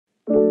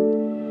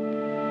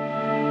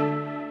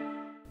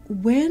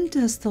when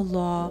does the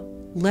law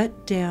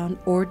let down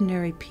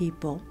ordinary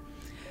people?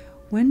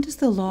 When does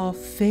the law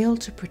fail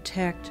to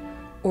protect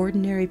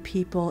ordinary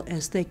people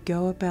as they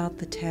go about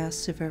the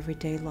tasks of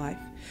everyday life?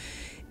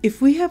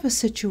 If we have a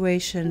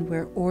situation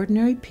where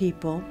ordinary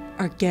people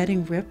are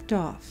getting ripped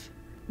off,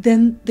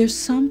 then there's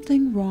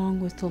something wrong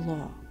with the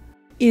law.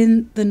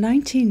 In the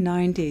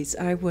 1990s,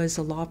 I was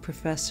a law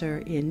professor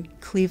in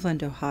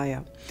Cleveland,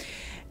 Ohio,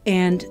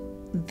 and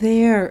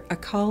there a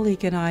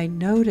colleague and I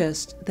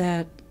noticed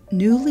that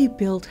newly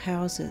built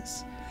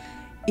houses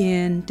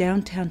in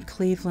downtown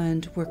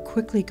Cleveland were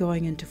quickly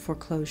going into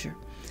foreclosure.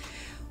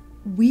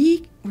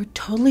 We were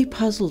totally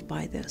puzzled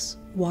by this.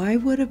 Why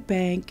would a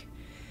bank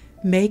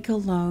make a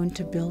loan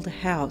to build a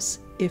house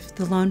if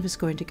the loan was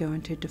going to go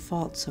into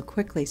default so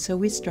quickly? So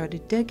we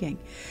started digging,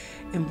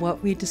 and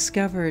what we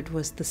discovered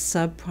was the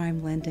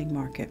subprime lending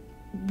market.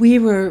 We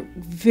were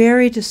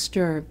very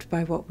disturbed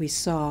by what we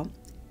saw,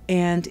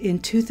 and in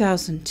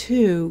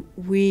 2002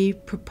 we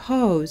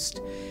proposed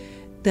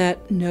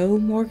that no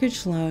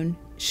mortgage loan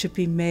should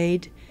be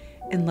made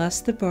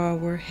unless the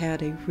borrower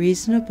had a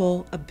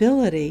reasonable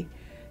ability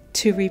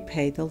to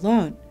repay the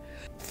loan.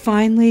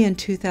 Finally, in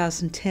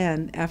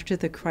 2010, after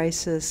the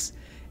crisis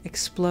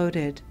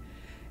exploded,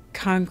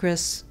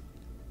 Congress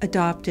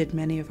adopted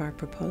many of our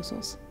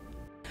proposals.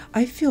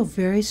 I feel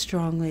very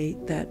strongly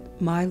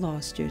that my law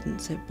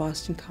students at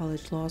Boston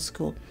College Law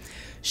School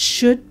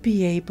should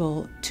be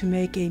able to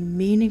make a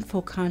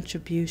meaningful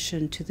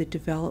contribution to the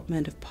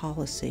development of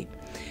policy.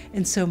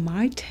 And so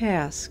my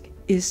task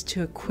is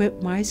to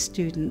equip my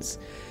students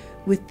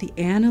with the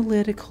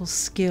analytical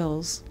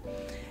skills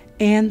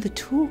and the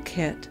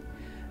toolkit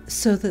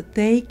so that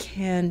they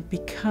can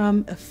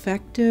become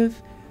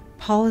effective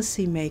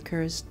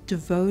policymakers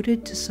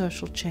devoted to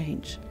social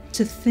change,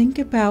 to think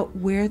about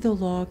where the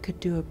law could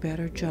do a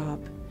better job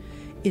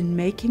in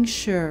making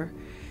sure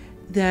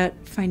that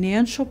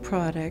financial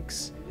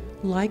products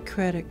like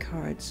credit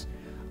cards,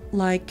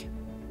 like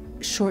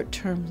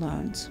short-term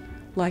loans,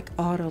 like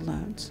auto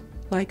loans,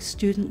 like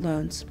student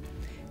loans,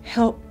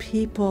 help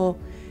people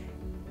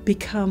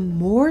become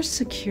more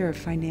secure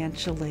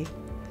financially,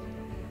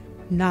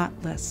 not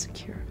less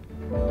secure.